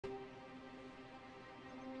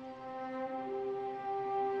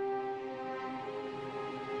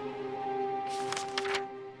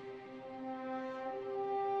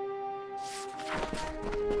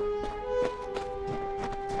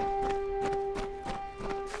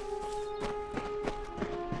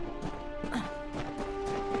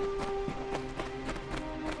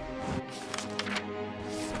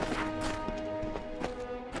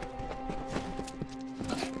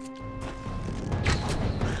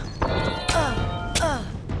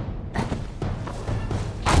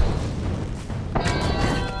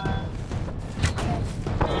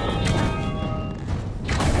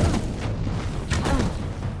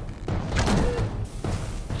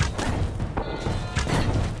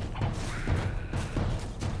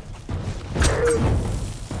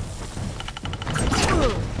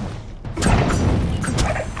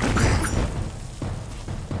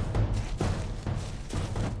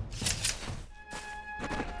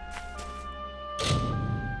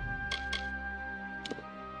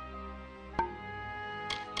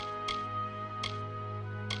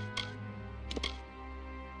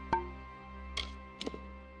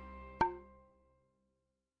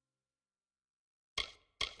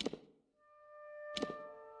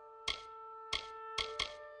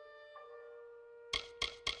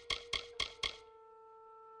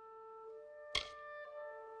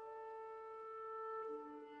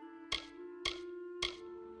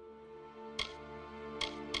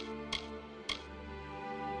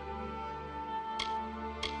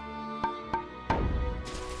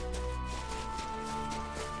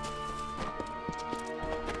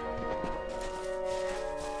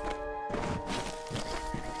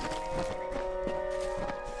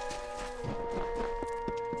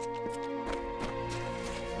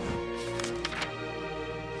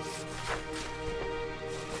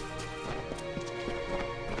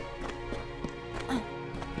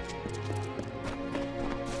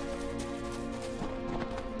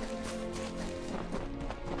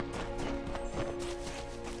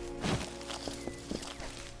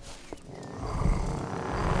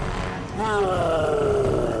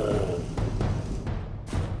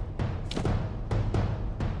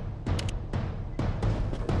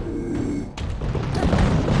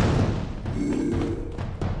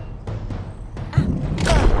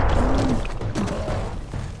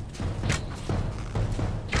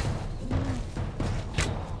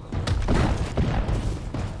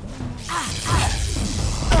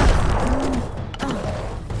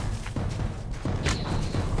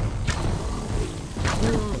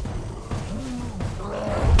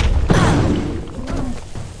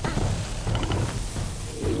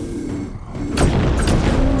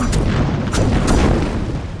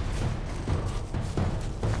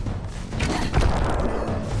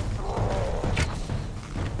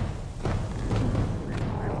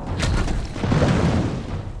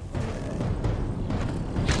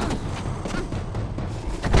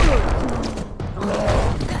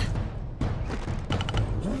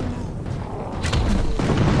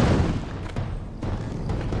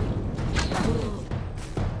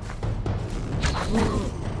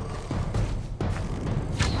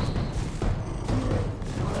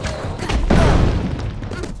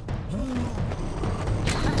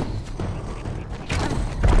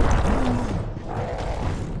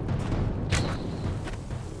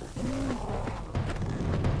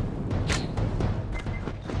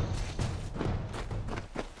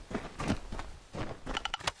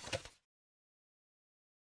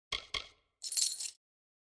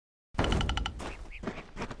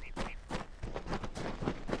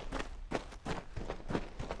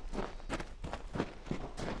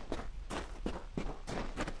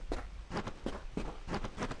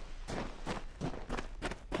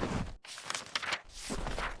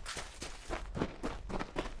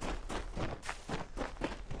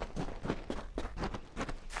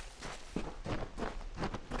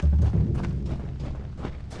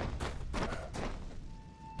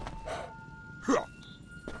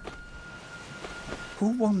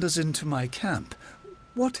Who wanders into my camp?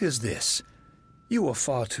 What is this? You are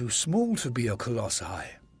far too small to be a colossi.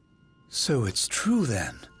 So it's true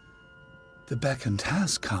then. The beckoned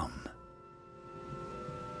has come.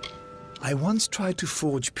 I once tried to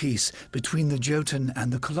forge peace between the Jotun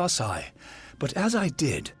and the colossi, but as I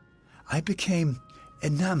did, I became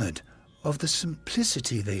enamored of the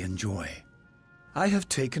simplicity they enjoy. I have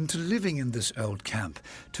taken to living in this old camp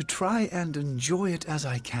to try and enjoy it as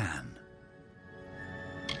I can.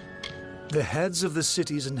 The heads of the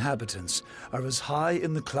city's inhabitants are as high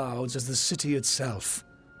in the clouds as the city itself.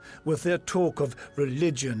 With their talk of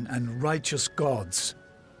religion and righteous gods,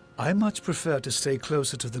 I much prefer to stay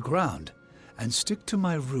closer to the ground and stick to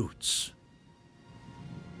my roots.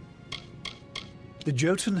 The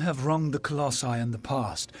Jotun have wronged the colossi in the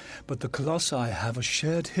past, but the colossi have a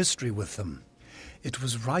shared history with them. It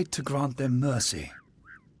was right to grant them mercy.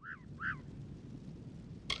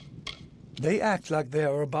 They act like they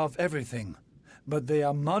are above everything, but they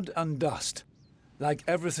are mud and dust, like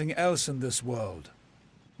everything else in this world.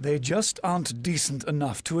 They just aren't decent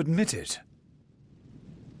enough to admit it.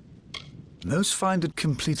 Most find it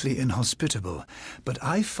completely inhospitable, but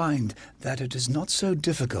I find that it is not so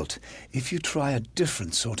difficult if you try a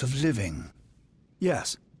different sort of living.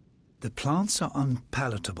 Yes, the plants are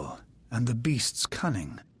unpalatable and the beasts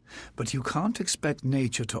cunning, but you can't expect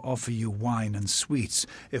nature to offer you wine and sweets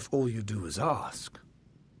if all you do is ask.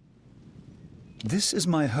 This is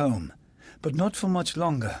my home, but not for much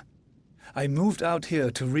longer. I moved out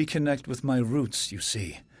here to reconnect with my roots, you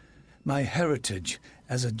see, my heritage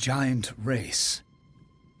as a giant race.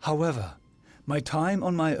 However, my time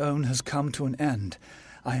on my own has come to an end.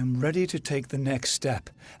 I am ready to take the next step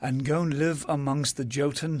and go and live amongst the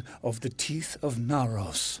Jotun of the teeth of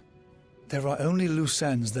Naros. There are only loose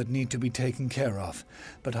ends that need to be taken care of,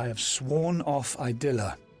 but I have sworn off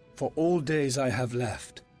Idylla for all days I have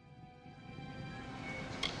left.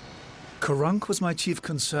 Karunk was my chief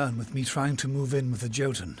concern with me trying to move in with the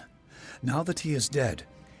Jotun. Now that he is dead,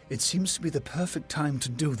 it seems to be the perfect time to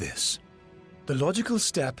do this. The logical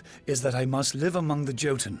step is that I must live among the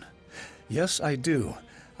Jotun. Yes, I do.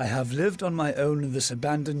 I have lived on my own in this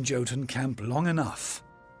abandoned Jotun camp long enough.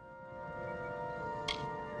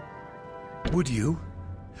 Would you?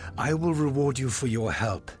 I will reward you for your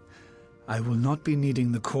help. I will not be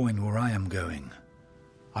needing the coin where I am going.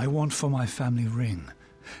 I want for my family ring,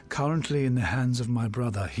 currently in the hands of my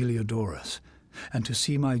brother Heliodorus, and to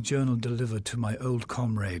see my journal delivered to my old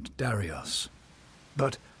comrade Darius.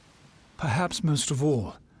 But perhaps most of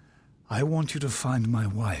all, I want you to find my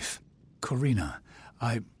wife, Corina.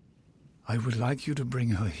 I would like you to bring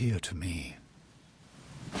her here to me.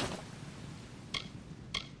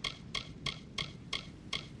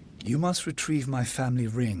 You must retrieve my family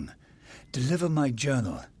ring, deliver my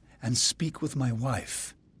journal, and speak with my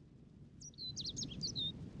wife.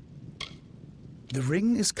 The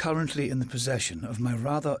ring is currently in the possession of my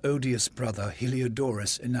rather odious brother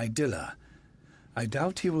Heliodorus in Idylla. I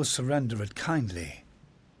doubt he will surrender it kindly.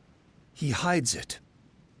 He hides it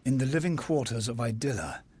in the living quarters of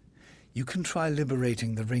Idylla. You can try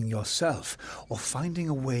liberating the ring yourself or finding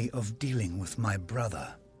a way of dealing with my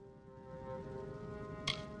brother.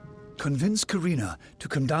 Convince Corina to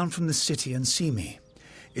come down from the city and see me.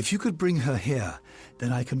 If you could bring her here,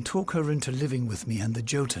 then I can talk her into living with me and the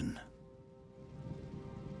Jotun.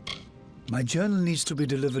 My journal needs to be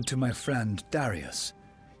delivered to my friend Darius.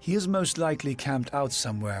 He is most likely camped out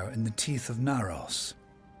somewhere in the teeth of Naros.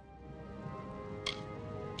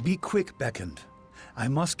 Be quick, Beckoned. I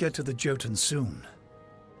must get to the Jotun soon.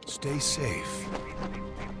 Stay safe.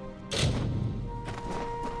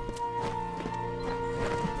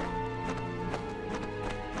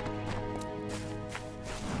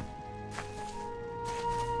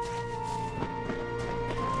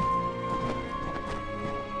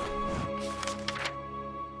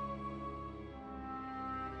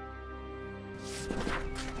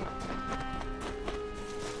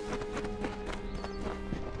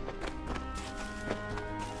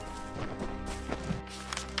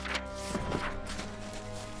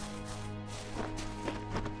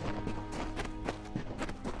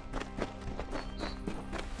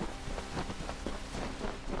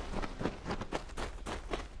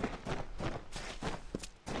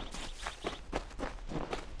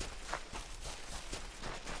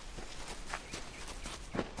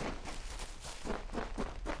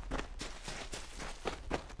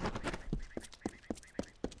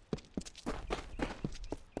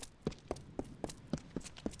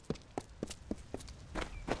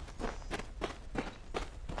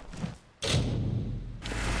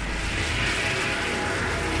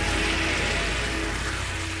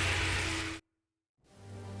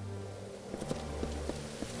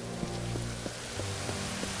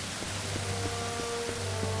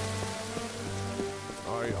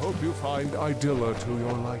 hope you find Idylla to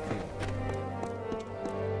your liking.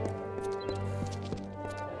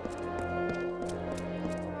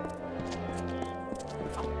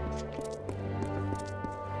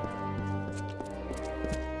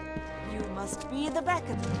 You must be the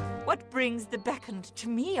beckoned. What brings the beckoned to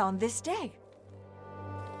me on this day?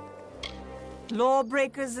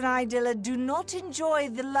 Lawbreakers in Idylla do not enjoy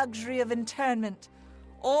the luxury of internment.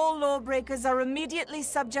 All lawbreakers are immediately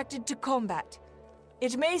subjected to combat.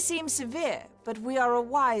 It may seem severe, but we are a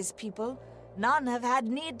wise people. None have had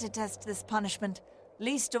need to test this punishment,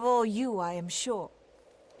 least of all you, I am sure.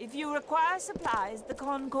 If you require supplies, the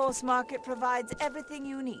concourse market provides everything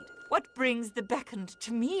you need. What brings the beckoned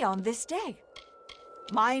to me on this day?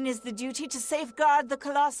 Mine is the duty to safeguard the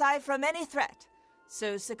Colossi from any threat,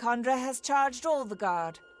 so Secondra has charged all the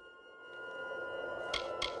guard.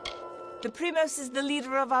 The Primos is the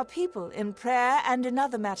leader of our people in prayer and in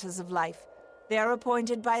other matters of life. They are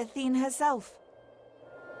appointed by Athene herself.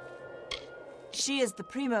 She is the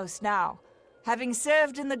Primos now. Having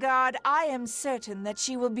served in the guard, I am certain that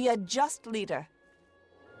she will be a just leader.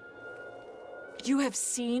 You have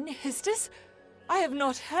seen Hystis? I have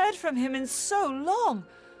not heard from him in so long.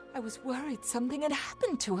 I was worried something had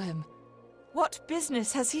happened to him. What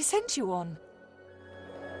business has he sent you on?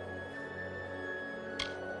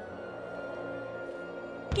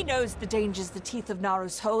 He knows the dangers the teeth of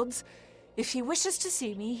Naros holds. If he wishes to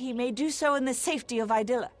see me, he may do so in the safety of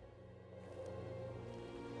Idylla.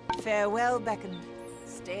 Farewell, beckoned.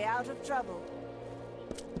 Stay out of trouble.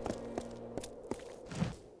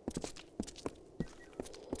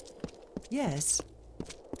 Yes.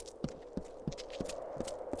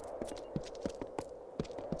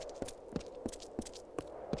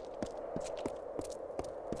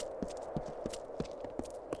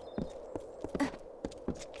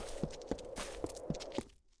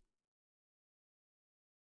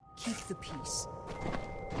 Keep the peace.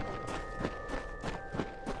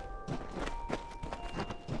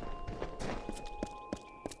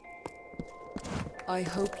 I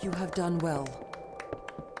hope you have done well.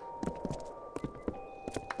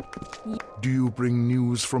 Do you bring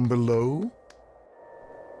news from below?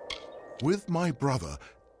 With my brother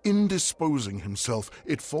indisposing himself,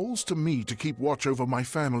 it falls to me to keep watch over my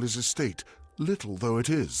family's estate, little though it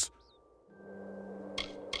is.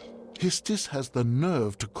 Hystis has the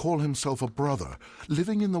nerve to call himself a brother,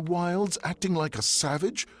 living in the wilds, acting like a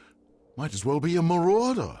savage. Might as well be a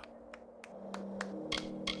marauder.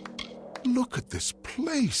 Look at this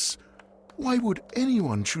place. Why would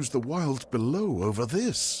anyone choose the wilds below over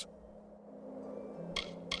this?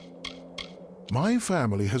 My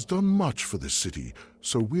family has done much for this city,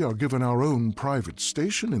 so we are given our own private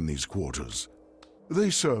station in these quarters. They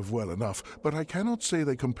serve well enough, but I cannot say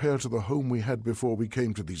they compare to the home we had before we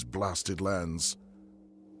came to these blasted lands.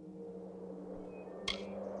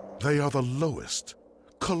 They are the lowest,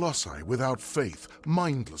 colossi without faith,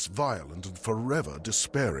 mindless, violent, and forever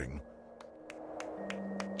despairing.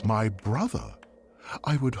 My brother,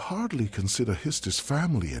 I would hardly consider Hystis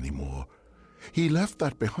family anymore. He left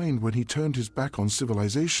that behind when he turned his back on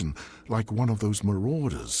civilization, like one of those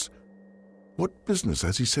marauders. What business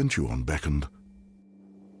has he sent you on, beckoned?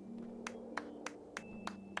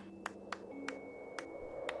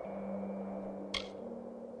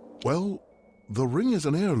 Well, the ring is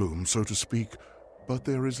an heirloom, so to speak, but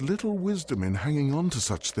there is little wisdom in hanging on to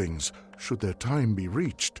such things, should their time be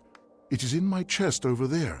reached. It is in my chest over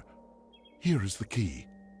there. Here is the key.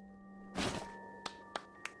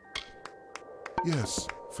 Yes,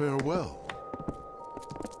 farewell.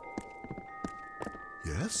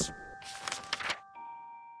 Yes?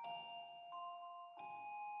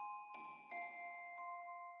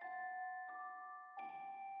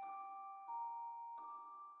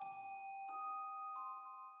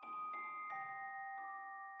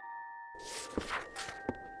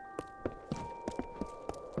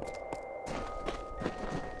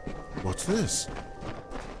 What's this?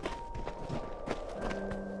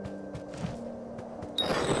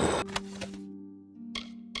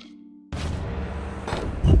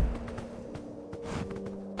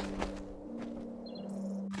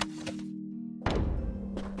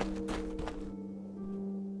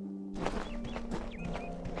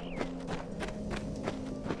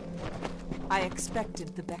 I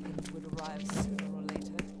expected the beckoned would arrive sooner or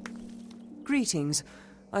later. Greetings.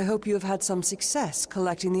 I hope you have had some success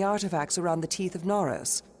collecting the artifacts around the teeth of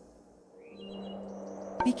Naros.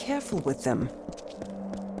 Be careful with them.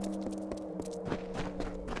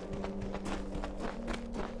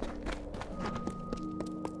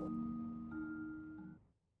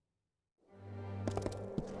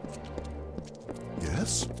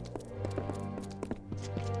 Yes?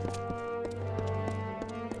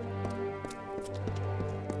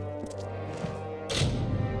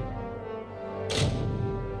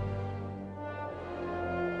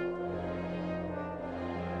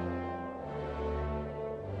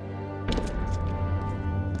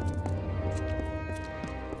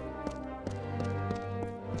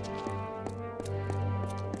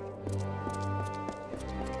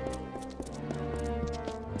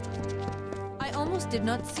 Andronikos did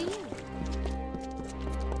not see you.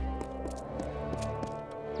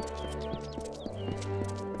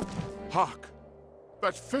 Hark!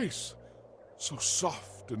 That face! So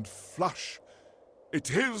soft and flush.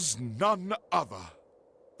 It is none other.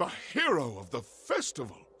 The hero of the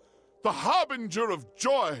festival. The harbinger of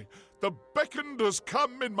joy. The beckoned has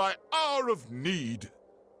come in my hour of need.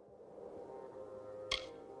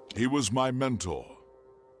 He was my mentor.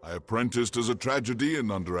 I apprenticed as a tragedian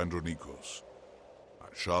under Andronikos. I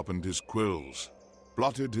sharpened his quills,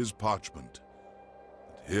 blotted his parchment,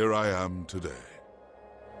 and here I am today.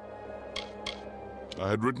 I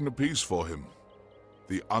had written a piece for him,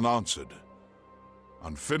 The Unanswered.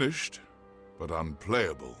 Unfinished, but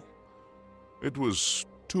unplayable. It was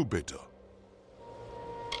too bitter.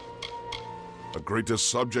 A greater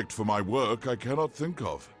subject for my work I cannot think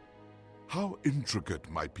of. How intricate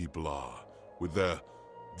my people are, with their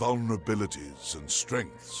vulnerabilities and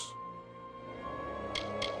strengths.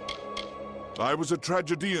 I was a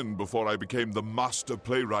tragedian before I became the master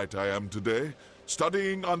playwright I am today,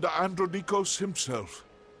 studying under Andronikos himself.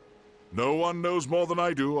 No one knows more than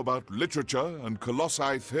I do about literature and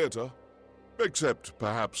Colossi theater, except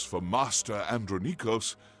perhaps for Master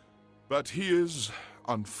Andronikos, but he is,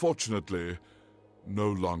 unfortunately,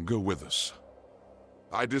 no longer with us.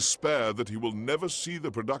 I despair that he will never see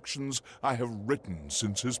the productions I have written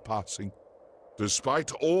since his passing.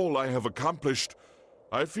 Despite all I have accomplished,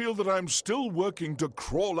 I feel that I'm still working to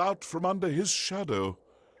crawl out from under his shadow.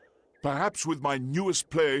 Perhaps with my newest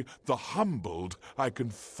play, The Humbled, I can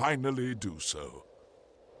finally do so.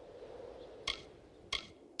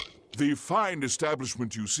 The fine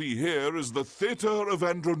establishment you see here is the Theatre of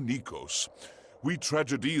Andronikos. We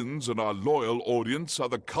tragedians and our loyal audience are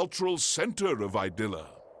the cultural center of Idylla.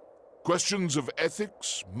 Questions of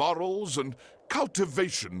ethics, morals, and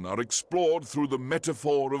cultivation are explored through the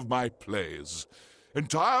metaphor of my plays.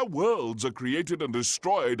 Entire worlds are created and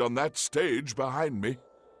destroyed on that stage behind me.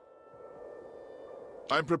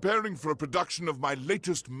 I'm preparing for a production of my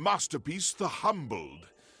latest masterpiece, The Humbled.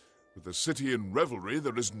 With the city in revelry,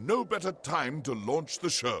 there is no better time to launch the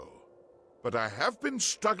show. But I have been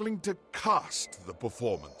struggling to cast the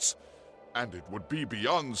performance, and it would be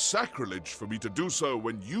beyond sacrilege for me to do so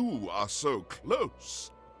when you are so close.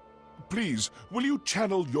 Please, will you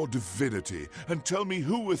channel your divinity and tell me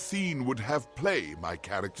who Athene would have play my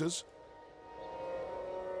characters?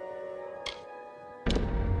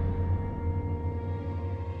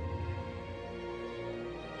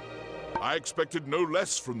 I expected no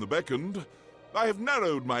less from the beckoned. I have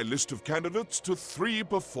narrowed my list of candidates to 3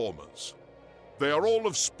 performers. They are all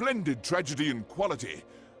of splendid tragedian quality,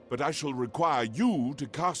 but I shall require you to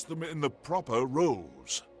cast them in the proper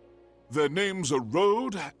roles. Their names are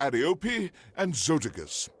Rhode, Ariope, and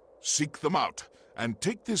Zoticus. Seek them out, and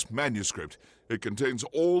take this manuscript. It contains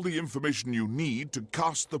all the information you need to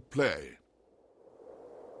cast the play.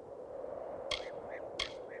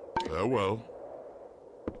 Farewell.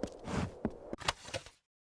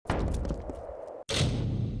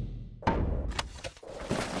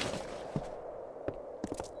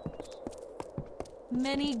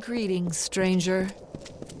 Many greetings, stranger.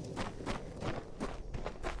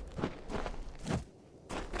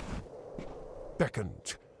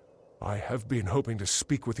 Beckoned. I have been hoping to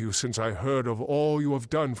speak with you since I heard of all you have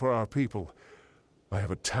done for our people. I have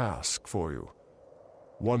a task for you.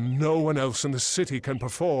 One no one else in the city can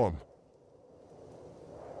perform.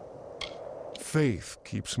 Faith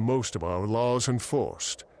keeps most of our laws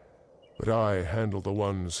enforced, but I handle the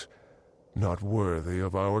ones not worthy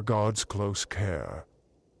of our God's close care.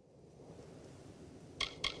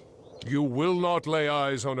 You will not lay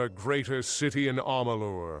eyes on a greater city in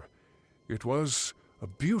Amalur. It was a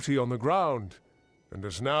beauty on the ground, and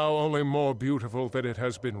is now only more beautiful that it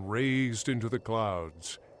has been raised into the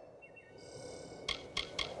clouds.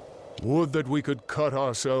 Would that we could cut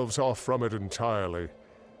ourselves off from it entirely.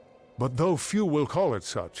 But though few will call it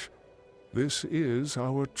such, this is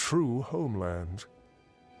our true homeland.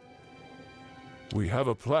 We have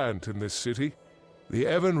a plant in this city, the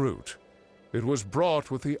Evan root. It was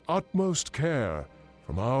brought with the utmost care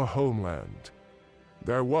from our homeland.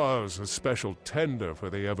 There was a special tender for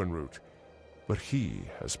the Evan root, but he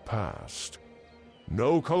has passed.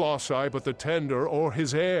 No colossi but the tender or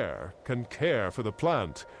his heir can care for the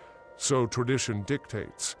plant, so tradition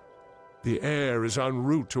dictates. The heir is en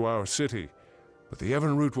route to our city, but the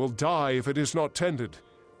Evan root will die if it is not tended,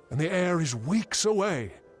 and the heir is weeks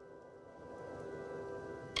away.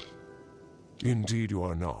 Indeed you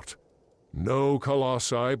are not. No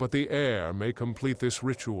colossi but the heir may complete this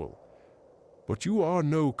ritual. But you are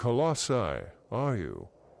no colossi, are you?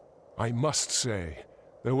 I must say,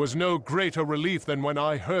 There was no greater relief than when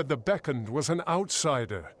I heard the beckoned was an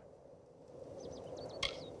outsider.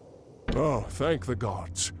 Oh, thank the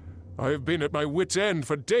gods. I have been at my wit's end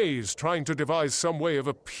for days trying to devise some way of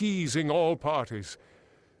appeasing all parties.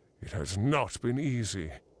 It has not been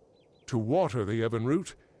easy. To water the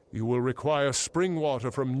Evenroot, you will require spring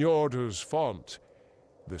water from Njordr's font.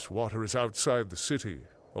 This water is outside the city,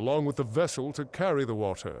 along with the vessel to carry the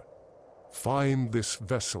water. Find this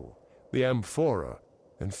vessel, the amphora,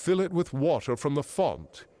 and fill it with water from the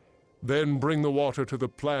font. Then bring the water to the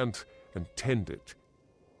plant and tend it.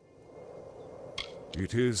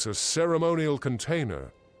 It is a ceremonial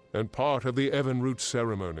container and part of the Evenroot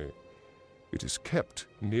ceremony. It is kept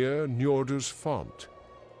near Njordr's font.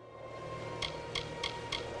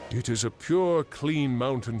 It is a pure, clean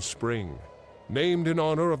mountain spring, named in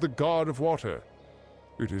honor of the god of water.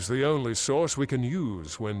 It is the only source we can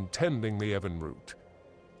use when tending the Evenroot.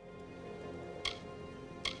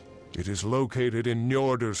 It is located in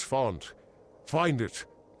Njordr's font. Find it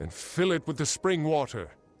and fill it with the spring water.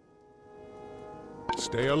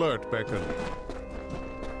 Stay alert, Beacon.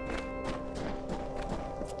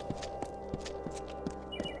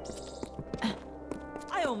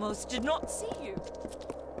 I almost did not see you.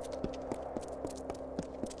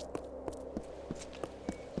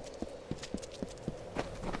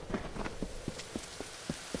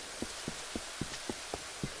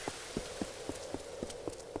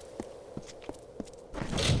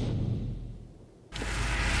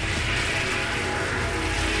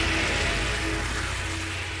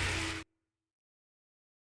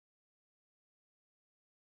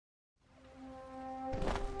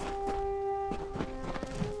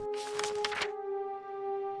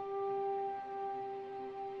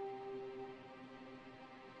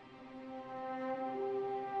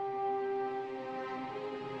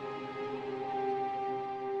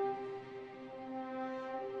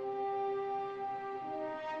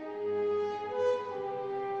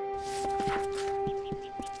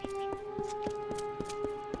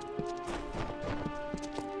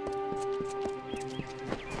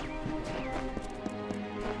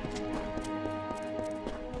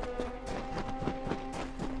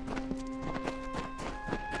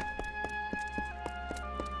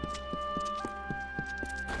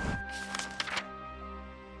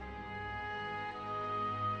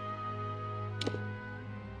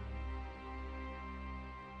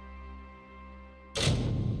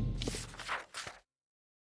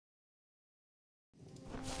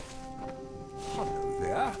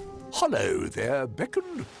 Hello there,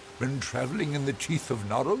 Beacon. Been travelling in the teeth of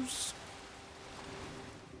Naros?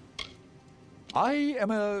 I am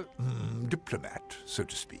a diplomat, so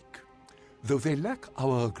to speak. Though they lack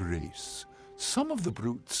our grace, some of the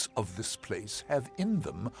brutes of this place have in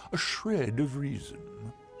them a shred of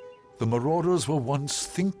reason. The marauders were once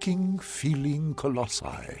thinking, feeling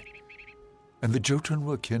colossi, and the Jotun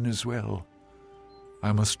were kin as well.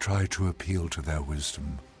 I must try to appeal to their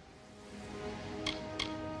wisdom.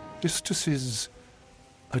 Hystis is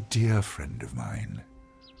a dear friend of mine,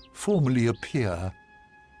 formerly a peer,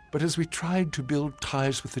 but as we tried to build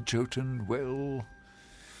ties with the Jotun, well,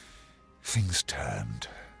 things turned.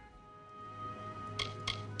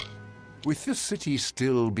 With this city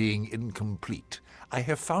still being incomplete, I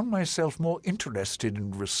have found myself more interested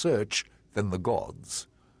in research than the gods.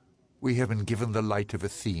 We have been given the light of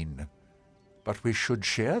Athene, but we should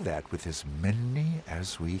share that with as many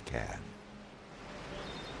as we can.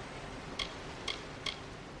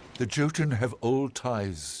 The Jotun have old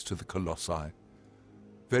ties to the Colossi,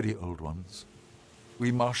 very old ones.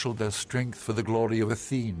 We marshaled their strength for the glory of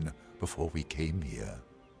Athene before we came here.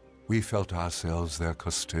 We felt ourselves their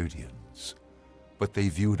custodians, but they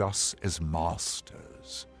viewed us as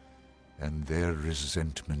masters, and their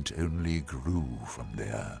resentment only grew from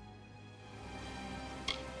there.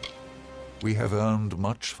 We have earned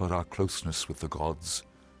much for our closeness with the gods,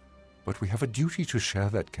 but we have a duty to share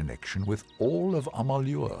that connection with all of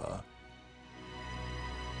Amalur.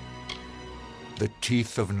 The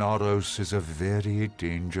teeth of Naros is a very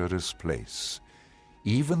dangerous place.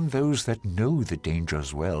 Even those that know the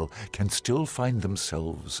dangers well can still find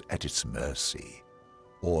themselves at its mercy,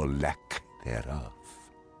 or lack thereof.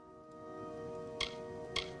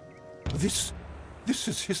 This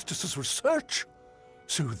is Hystis' research.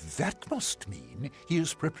 So that must mean he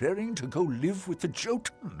is preparing to go live with the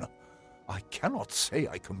Jotun. I cannot say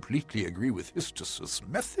I completely agree with Hystis'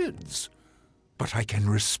 methods, but I can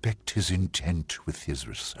respect his intent with his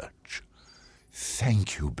research.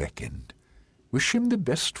 Thank you, Beacon. Wish him the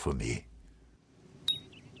best for me.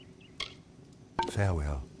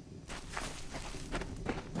 Farewell.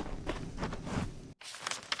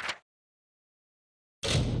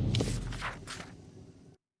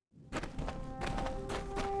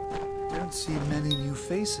 not see many new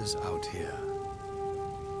faces out here.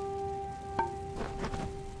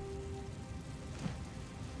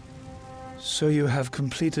 So you have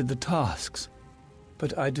completed the tasks,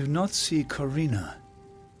 but I do not see Corina.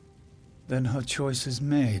 Then her choice is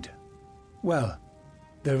made. Well,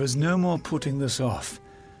 there is no more putting this off.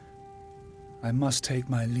 I must take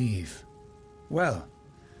my leave. Well,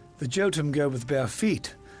 the Jotun go with bare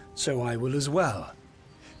feet, so I will as well.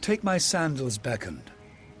 Take my sandals, Beckoned.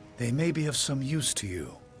 They may be of some use to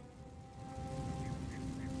you.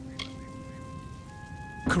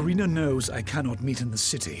 Corina knows I cannot meet in the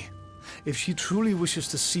city. If she truly wishes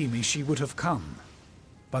to see me, she would have come.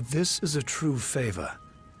 But this is a true favor.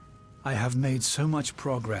 I have made so much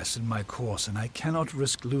progress in my course, and I cannot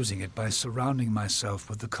risk losing it by surrounding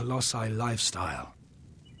myself with the Colossi lifestyle.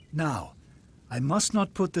 Now, I must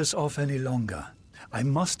not put this off any longer. I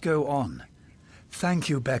must go on. Thank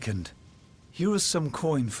you, Beckoned. Here is some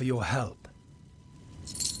coin for your help.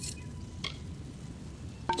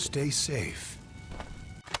 Stay safe.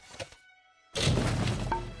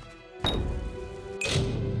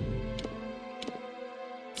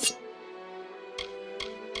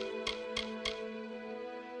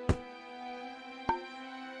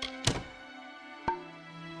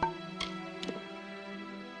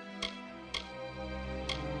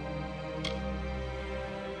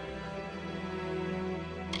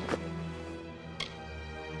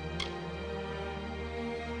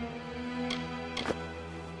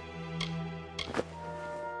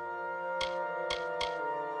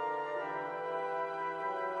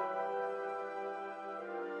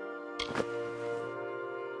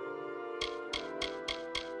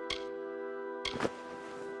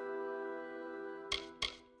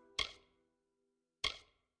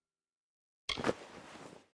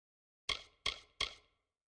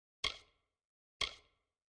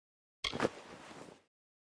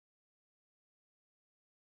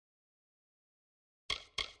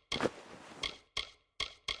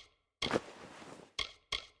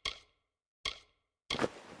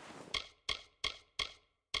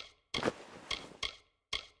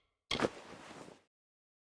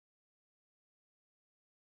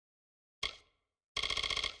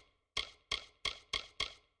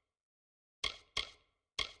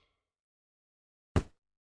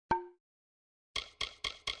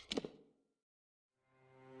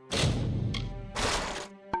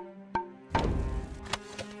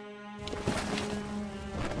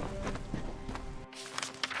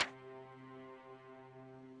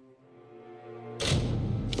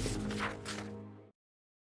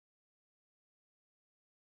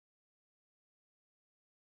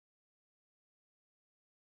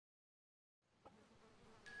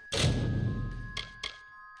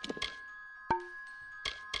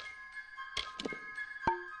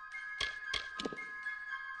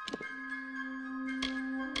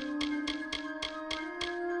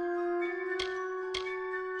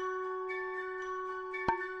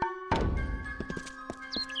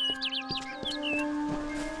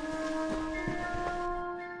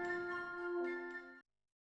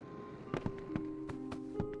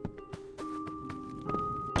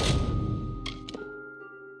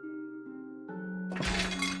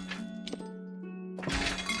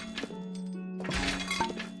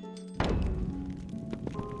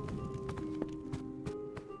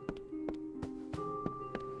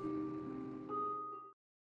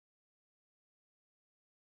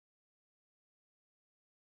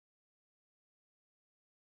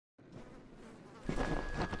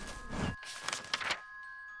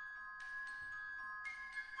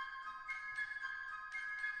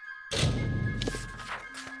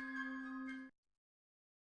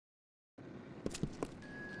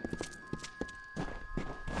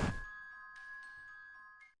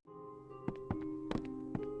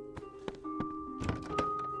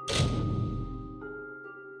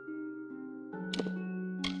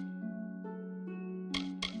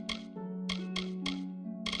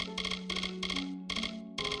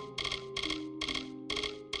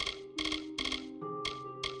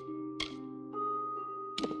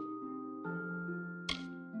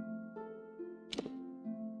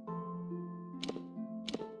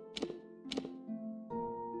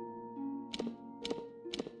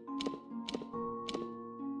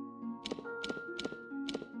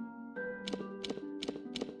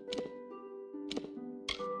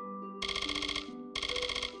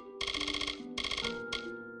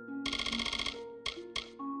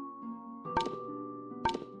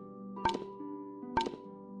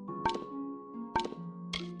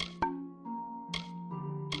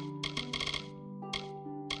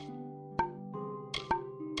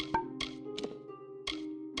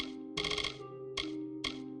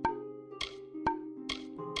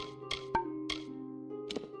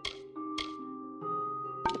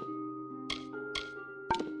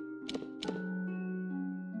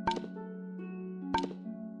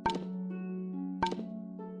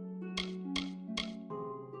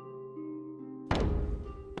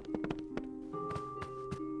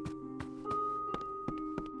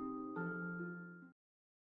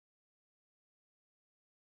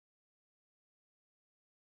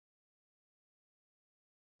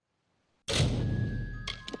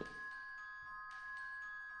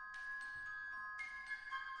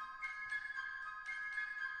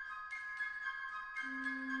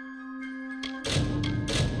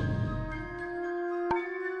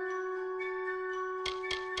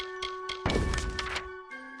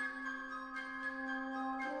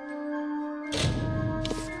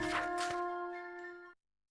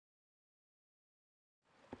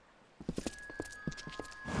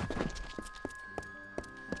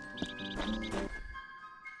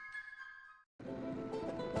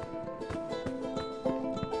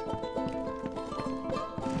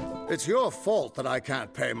 It's your fault that I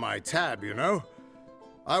can't pay my tab, you know?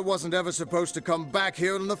 I wasn't ever supposed to come back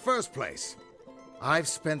here in the first place. I've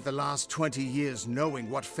spent the last 20 years knowing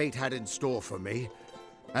what fate had in store for me.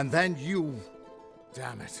 And then you...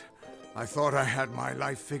 Damn it. I thought I had my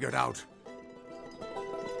life figured out.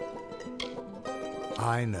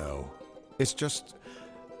 I know. It's just...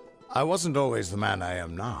 I wasn't always the man I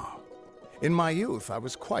am now. In my youth, I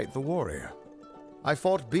was quite the warrior. I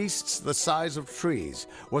fought beasts the size of trees,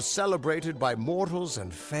 was celebrated by mortals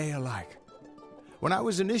and fae alike. When I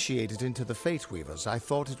was initiated into the Fate Weavers, I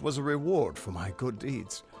thought it was a reward for my good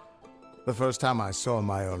deeds. The first time I saw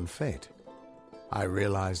my own fate, I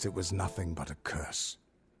realized it was nothing but a curse.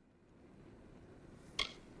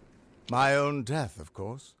 My own death, of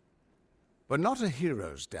course. But not a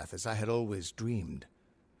hero's death as I had always dreamed.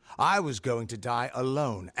 I was going to die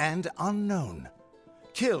alone and unknown,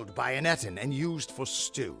 killed by an Etin and used for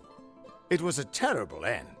stew. It was a terrible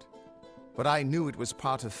end, but I knew it was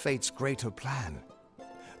part of fate's greater plan.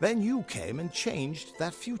 Then you came and changed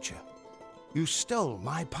that future. You stole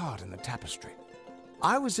my part in the tapestry.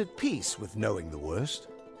 I was at peace with knowing the worst.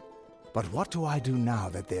 But what do I do now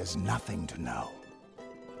that there's nothing to know?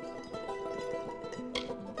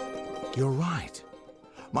 You're right.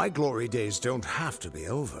 My glory days don't have to be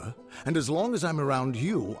over, and as long as I'm around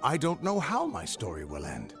you, I don't know how my story will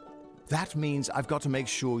end. That means I've got to make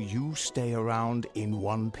sure you stay around in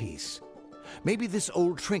one piece. Maybe this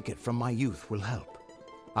old trinket from my youth will help.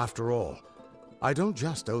 After all, I don't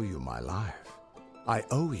just owe you my life. I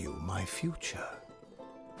owe you my future.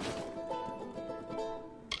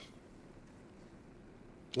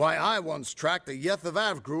 Why, I once tracked the Yeth of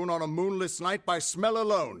Avgrun on a moonless night by smell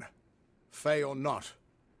alone. Fey or not,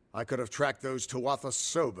 I could have tracked those Tuatha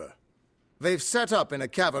sober. They've set up in a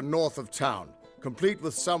cavern north of town, complete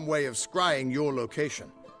with some way of scrying your location.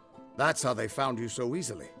 That's how they found you so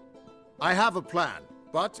easily. I have a plan,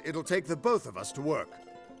 but it'll take the both of us to work.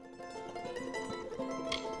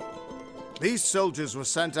 These soldiers were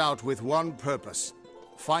sent out with one purpose: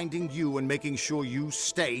 finding you and making sure you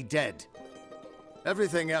stay dead.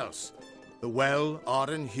 Everything else, the Well,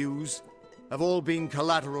 Arden, Hughes, have all been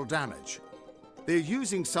collateral damage. They're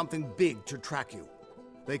using something big to track you.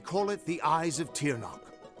 They call it the Eyes of Tirnoch.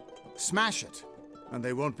 Smash it, and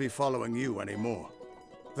they won't be following you anymore.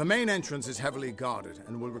 The main entrance is heavily guarded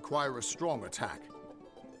and will require a strong attack.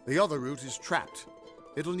 The other route is trapped.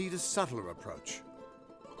 It'll need a subtler approach.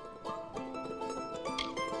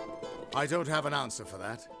 I don't have an answer for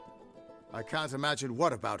that. I can't imagine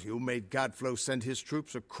what about you made Gadflow send his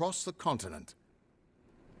troops across the continent.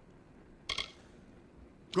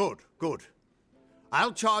 Good, good.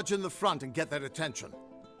 I'll charge in the front and get their attention.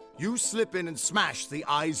 You slip in and smash the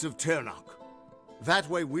Eyes of Tirnoch. That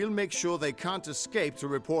way we'll make sure they can't escape to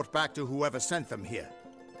report back to whoever sent them here.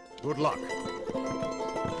 Good luck.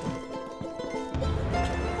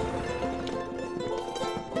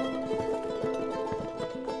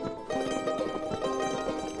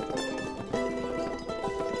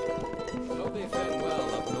 Hope they fed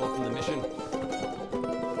well up north in the mission.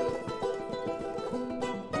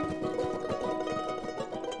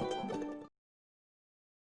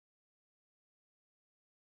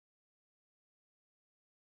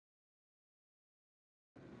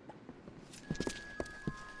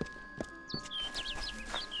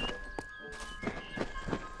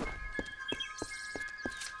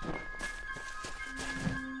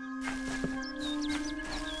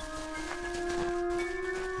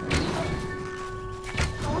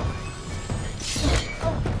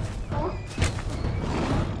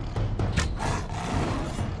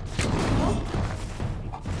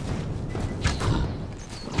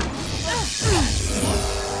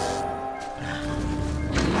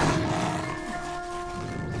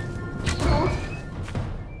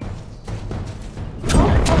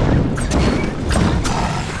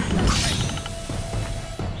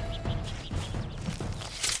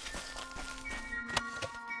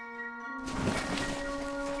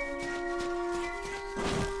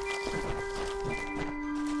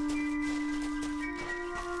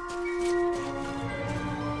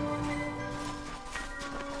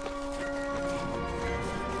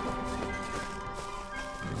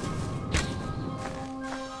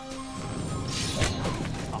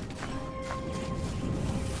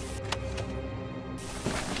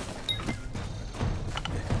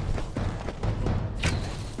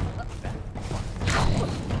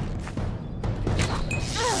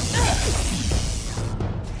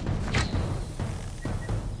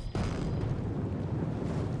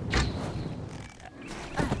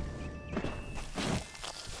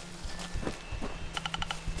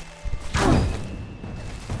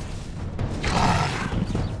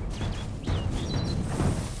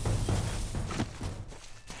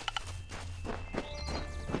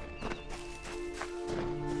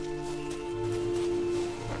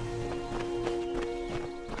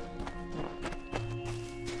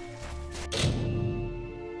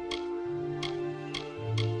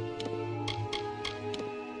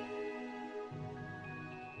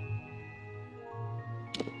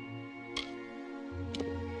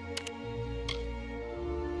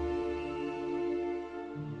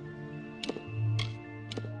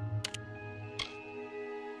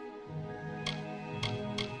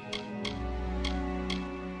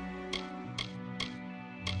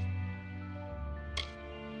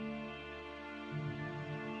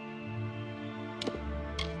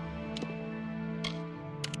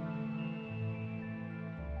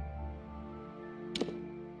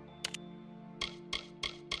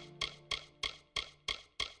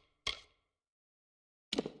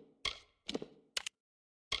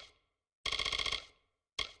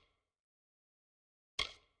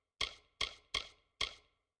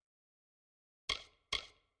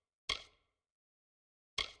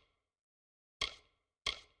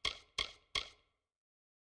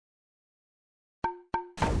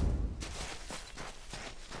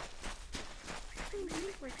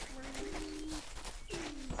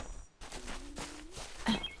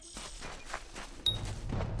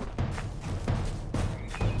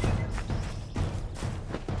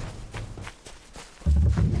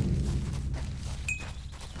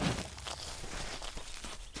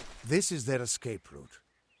 This is their escape route.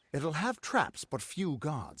 It'll have traps, but few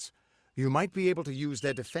guards. You might be able to use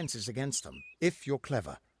their defenses against them, if you're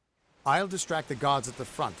clever. I'll distract the guards at the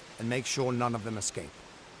front and make sure none of them escape.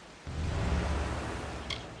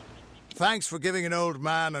 Thanks for giving an old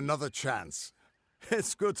man another chance.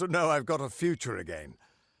 It's good to know I've got a future again.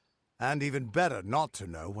 And even better not to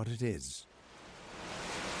know what it is.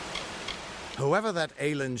 Whoever that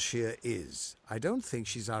Aelin Shear is, I don't think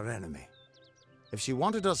she's our enemy. If she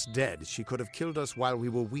wanted us dead, she could have killed us while we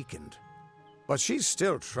were weakened. But she's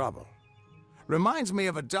still trouble. Reminds me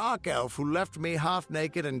of a dark elf who left me half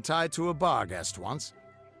naked and tied to a bar guest once.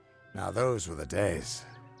 Now those were the days.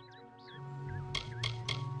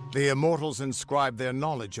 The immortals inscribed their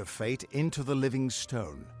knowledge of fate into the living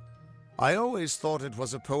stone. I always thought it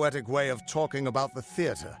was a poetic way of talking about the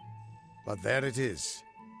theater. But there it is,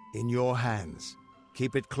 in your hands.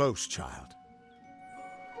 Keep it close, child.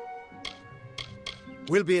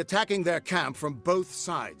 We'll be attacking their camp from both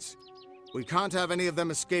sides. We can't have any of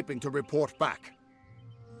them escaping to report back.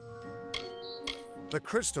 The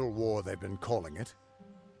Crystal War, they've been calling it.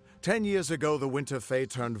 10 years ago, the Winter Fae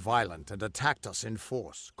turned violent and attacked us in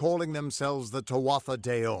force, calling themselves the Tuatha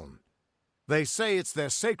Daon. They say it's their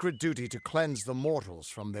sacred duty to cleanse the mortals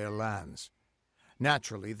from their lands.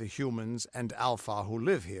 Naturally, the humans and Alpha who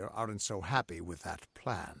live here aren't so happy with that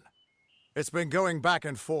plan. It's been going back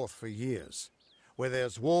and forth for years. Where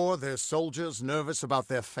there's war, there's soldiers nervous about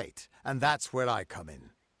their fate, and that's where I come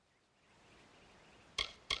in.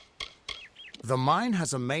 The mine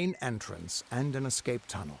has a main entrance and an escape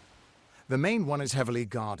tunnel. The main one is heavily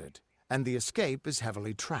guarded, and the escape is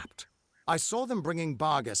heavily trapped. I saw them bringing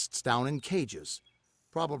barghests down in cages,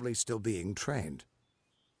 probably still being trained.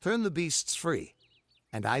 Turn the beasts free,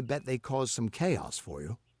 and I bet they cause some chaos for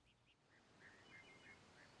you.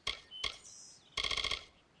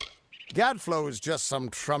 Gadflow is just some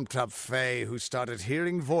trumped-up fae who started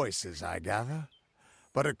hearing voices, I gather.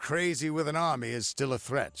 But a crazy with an army is still a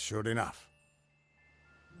threat, sure enough.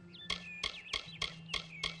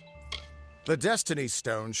 The Destiny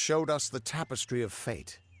Stone showed us the tapestry of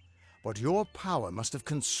fate. But your power must have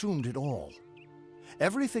consumed it all.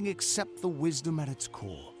 Everything except the wisdom at its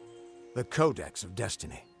core. The Codex of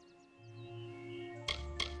Destiny.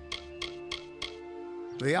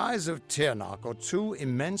 The eyes of Tirnoch are two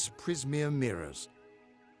immense Prismere mirrors.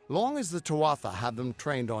 Long as the Tuatha have them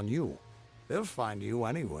trained on you, they'll find you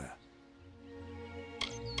anywhere.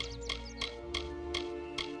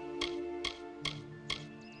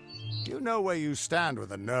 You know where you stand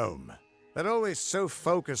with a gnome. They're always so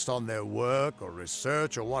focused on their work or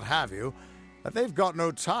research or what have you, that they've got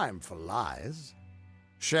no time for lies.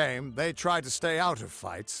 Shame, they try to stay out of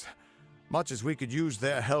fights. Much as we could use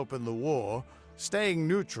their help in the war, staying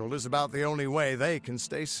neutral is about the only way they can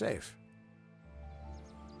stay safe.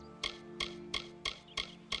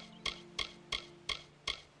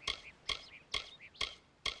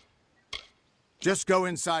 Just go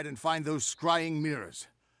inside and find those scrying mirrors.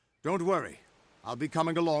 Don't worry, I'll be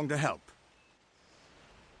coming along to help.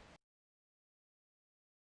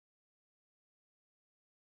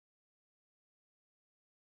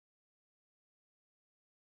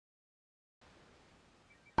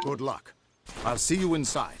 Good luck. I'll see you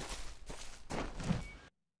inside.